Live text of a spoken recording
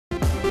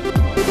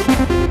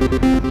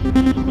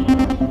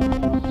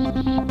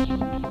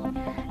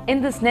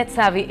In this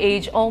net-savvy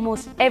age,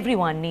 almost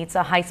everyone needs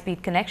a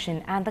high-speed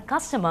connection, and the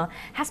customer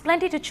has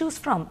plenty to choose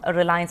from, a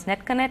Reliance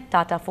NetConnect,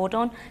 Tata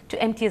Photon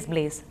to MTS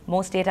Blaze.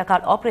 Most data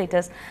card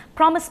operators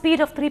promise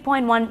speed of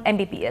 3.1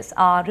 Mbps.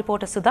 Our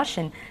reporter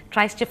Sudarshan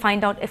tries to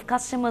find out if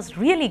customers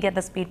really get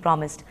the speed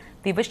promised.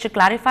 We wish to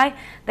clarify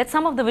that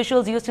some of the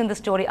visuals used in the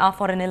story are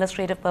for an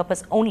illustrative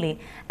purpose only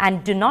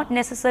and do not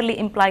necessarily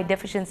imply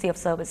deficiency of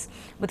service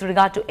with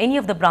regard to any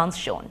of the brands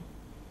shown.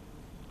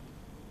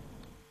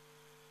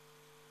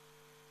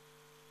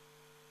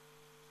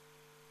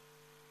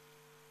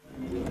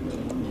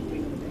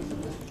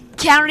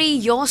 Carry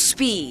your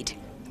speed,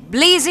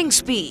 blazing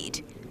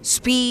speed,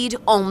 speed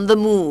on the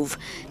move.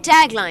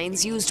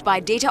 Taglines used by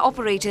data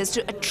operators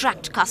to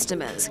attract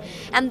customers.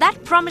 And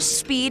that promised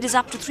speed is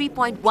up to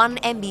 3.1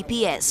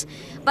 Mbps.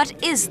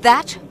 But is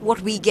that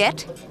what we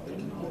get?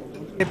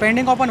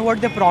 Depending upon what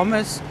they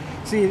promise,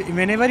 see,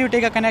 whenever you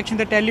take a connection,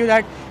 they tell you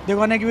that they're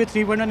going to give you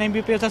 3.1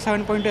 Mbps or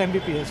 7.2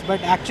 Mbps. But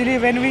actually,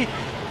 when we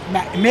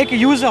make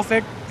use of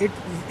it,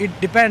 it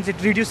depends. It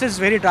reduces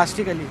very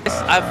drastically.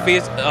 I've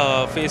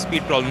faced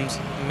speed problems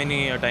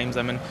many times.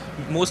 I mean,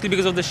 mostly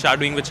because of the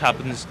shadowing which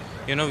happens.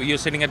 You know, you're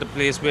sitting at a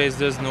place where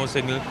there's no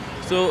signal.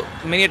 So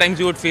many times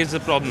you would face the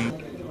problem.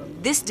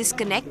 This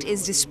disconnect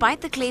is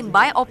despite the claim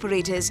by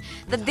operators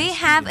that they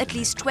have at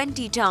least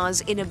 20 towers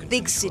in a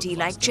big city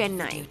like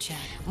Chennai.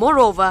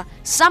 Moreover,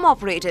 some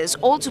operators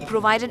also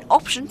provide an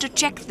option to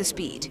check the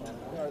speed.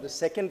 The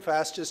second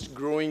fastest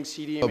growing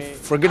CDMA.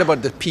 Forget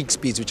about the peak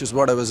speeds, which is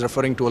what I was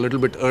referring to a little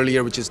bit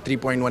earlier, which is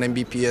 3.1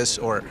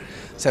 Mbps or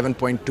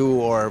 7.2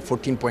 or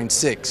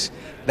 14.6.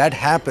 That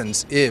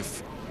happens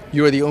if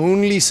you are the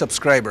only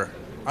subscriber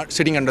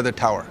sitting under the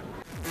tower.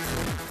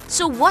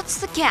 So what's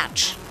the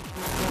catch?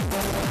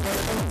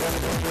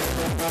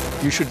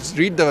 You should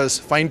read the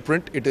fine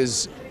print. It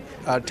is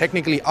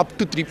technically up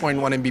to 3.1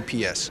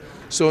 Mbps.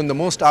 So in the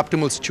most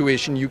optimal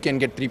situation, you can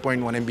get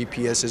 3.1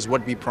 Mbps is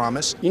what we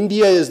promise.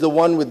 India is the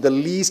one with the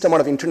least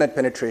amount of internet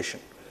penetration.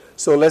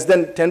 So less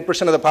than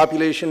 10% of the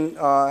population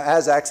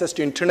has access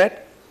to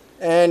internet.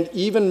 And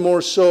even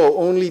more so,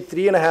 only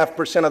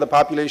 3.5% of the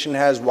population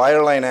has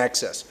wireline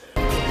access.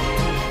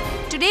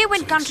 Today,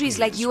 when countries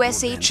like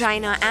USA,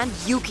 China and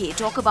UK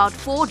talk about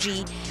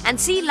 4G and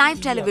see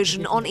live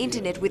television on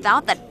internet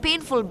without that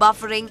painful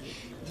buffering,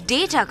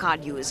 data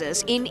card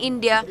users in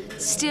India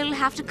still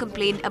have to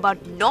complain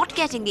about not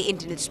getting the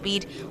internet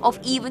speed of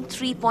even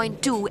 3.2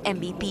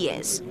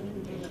 Mbps.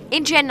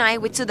 In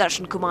Chennai with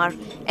Sudarshan Kumar,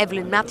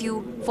 Evelyn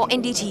Matthew for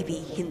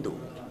NDTV Hindu.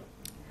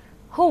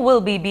 Who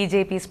will be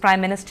BJP's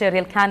prime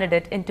ministerial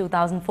candidate in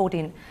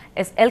 2014?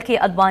 Is L.K.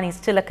 Advani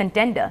still a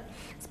contender?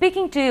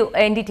 Speaking to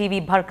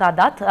NDTV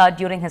Bharka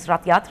during his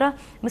Rath Yatra,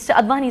 Mr.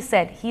 Advani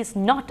said he is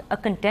not a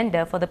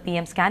contender for the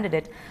PM's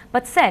candidate,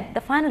 but said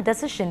the final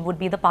decision would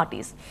be the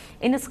party's.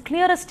 In his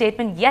clearest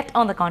statement yet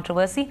on the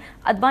controversy,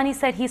 Advani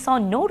said he saw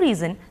no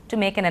reason to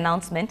make an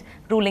announcement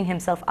ruling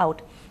himself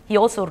out. He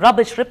also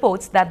rubbished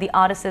reports that the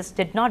RSS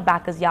did not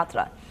back his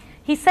Yatra.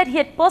 He said he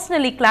had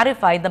personally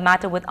clarified the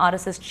matter with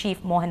RSS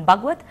chief Mohan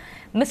Bhagwat.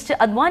 Mr.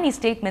 Advani's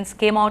statements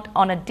came out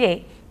on a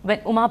day when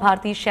Uma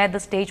Bharti shared the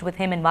stage with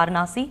him in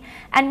Varanasi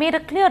and made a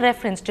clear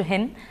reference to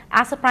him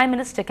as a Prime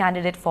Minister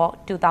candidate for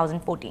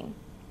 2014.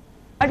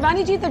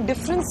 Advani ji, the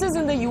differences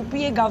in the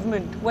UPA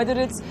government, whether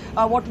it's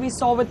what we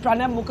saw with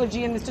Pranab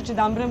Mukherjee and Mr.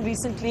 Chidambaram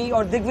recently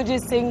or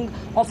Digvijay Singh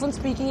often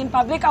speaking in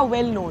public, are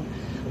well known.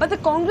 But the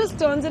Congress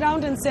turns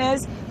around and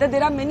says that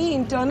there are many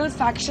internal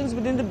factions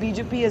within the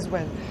BJP as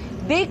well.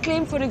 They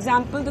claim, for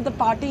example, that the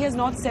party has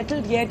not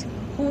settled yet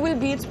who will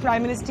be its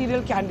prime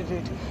ministerial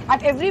candidate.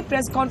 At every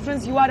press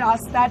conference you are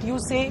asked that, you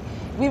say,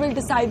 we will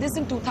decide this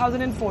in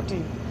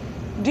 2014.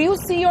 Do you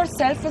see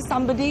yourself as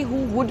somebody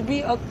who would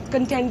be a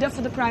contender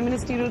for the prime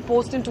ministerial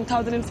post in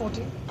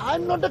 2014?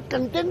 I'm not a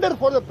contender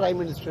for the prime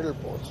ministerial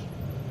post.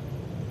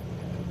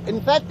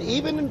 In fact,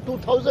 even in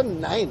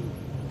 2009,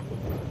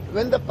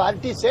 when the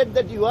party said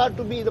that you are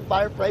to be the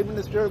prime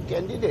ministerial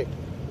candidate,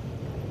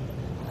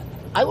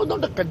 I was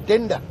not a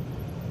contender.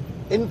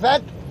 In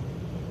fact,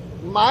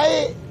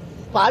 my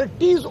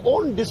party's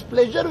own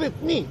displeasure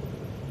with me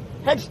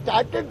had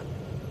started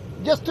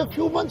just a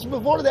few months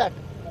before that.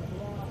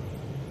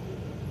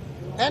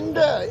 And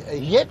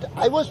yet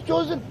I was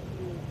chosen.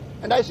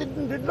 And I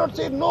did not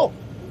say no,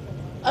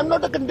 I'm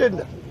not a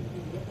contender.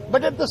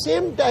 But at the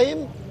same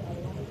time,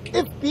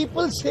 if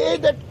people say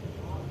that,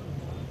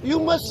 you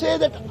must say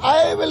that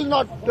I will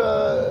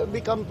not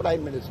become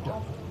Prime Minister,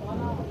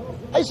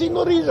 I see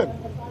no reason.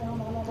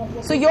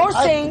 So you're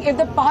saying if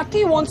the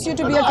party wants you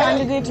to be a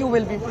candidate, you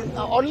will be?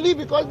 Only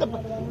because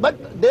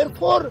but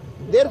therefore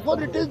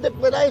it is that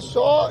when I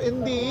saw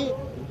in the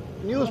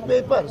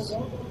newspapers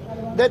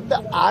that the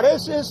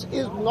RSS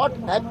is not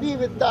happy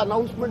with the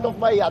announcement of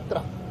my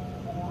Yatra,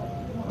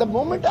 the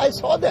moment I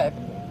saw that,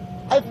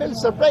 I felt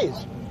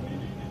surprised.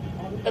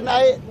 And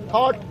I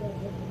thought,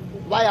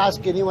 why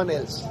ask anyone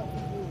else?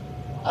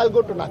 I'll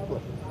go to Nagpur.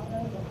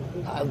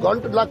 I've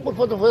gone to Nagpur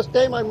for the first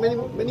time in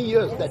many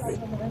years that way.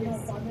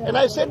 And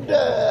I said,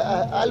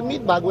 I'll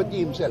meet Bhagwati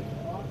himself.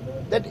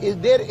 That is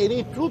there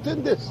any truth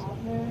in this?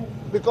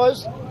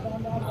 because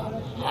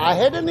I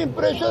had an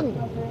impression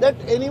that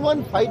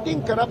anyone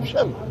fighting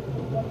corruption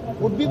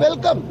would be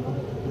welcome.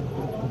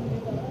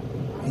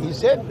 He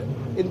said,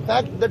 in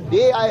fact, the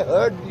day I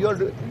heard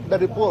the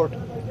report,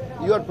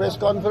 your press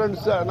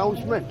conference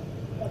announcement,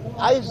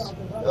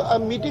 a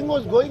meeting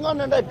was going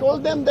on and I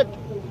told them that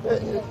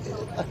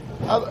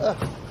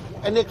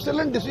an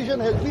excellent decision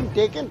has been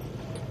taken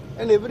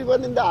and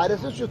everyone in the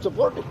RSS should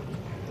support it.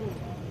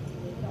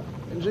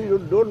 And so you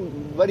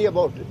don't worry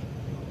about it.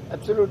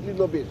 Absolutely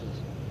no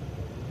basis.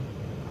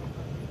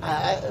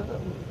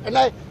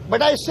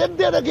 But I said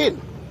there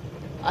again,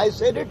 I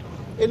said it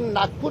in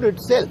Nagpur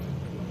itself.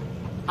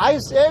 I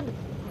said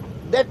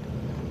that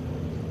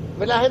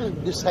when I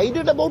had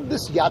decided about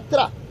this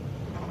yatra,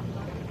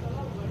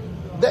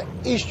 the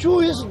issue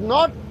is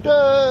not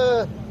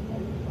Prime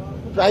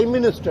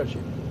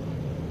Ministership.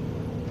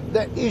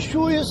 The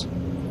issue is,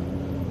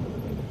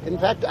 in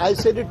fact, I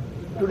said it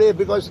today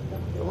because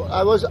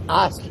I was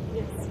asked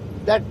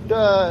that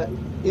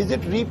is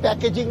it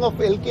repackaging of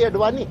LK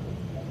Advani?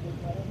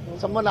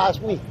 Someone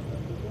asked me.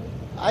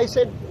 I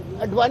said,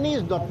 Advani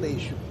is not the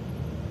issue.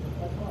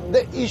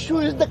 The issue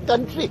is the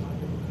country.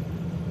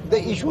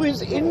 The issue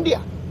is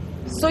India.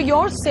 So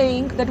you're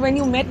saying that when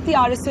you met the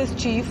RSS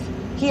chief,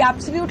 he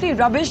absolutely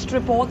rubbished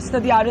reports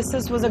that the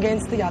RSS was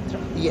against the yatra?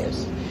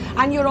 Yes.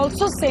 And you're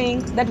also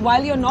saying that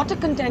while you're not a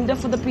contender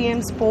for the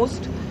PM's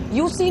post,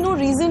 you see no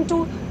reason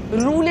to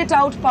rule it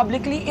out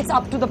publicly. It's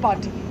up to the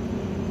party.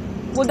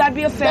 Would that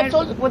be a fair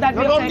conclusion?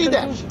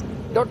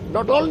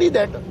 Not only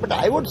that, but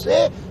I would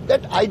say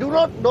that I do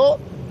not know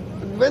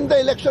when the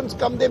elections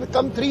come. They will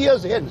come 3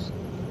 years hence.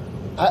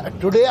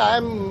 Today I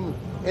am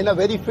in a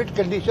very fit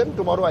condition.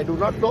 Tomorrow I do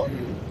not know.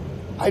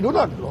 I do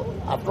not know.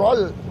 After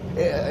all,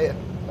 a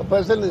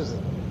person is...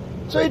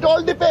 So it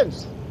all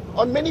depends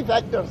on many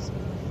factors.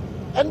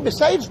 And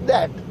besides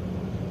that,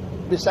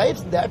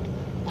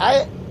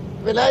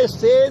 when I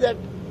say that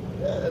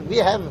we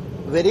have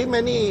very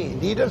many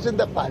leaders in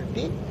the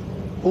party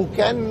who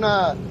can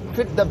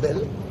fit the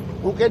bill,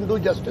 who can do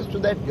justice to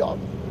that job,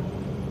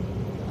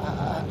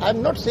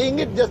 I'm not saying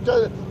it just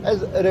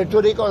as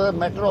rhetoric or a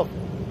matter of...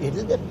 It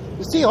is that.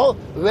 You see how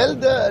well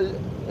the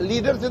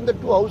leaders in the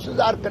two houses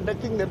are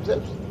conducting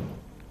themselves.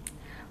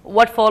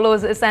 What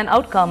follows is an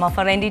outcome of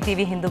our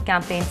NDTV Hindu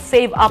campaign,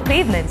 Save Our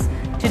Pavements.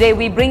 Today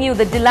we bring you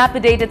the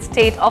dilapidated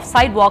state of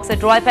sidewalks at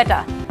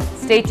Roypeta.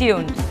 Stay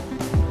tuned.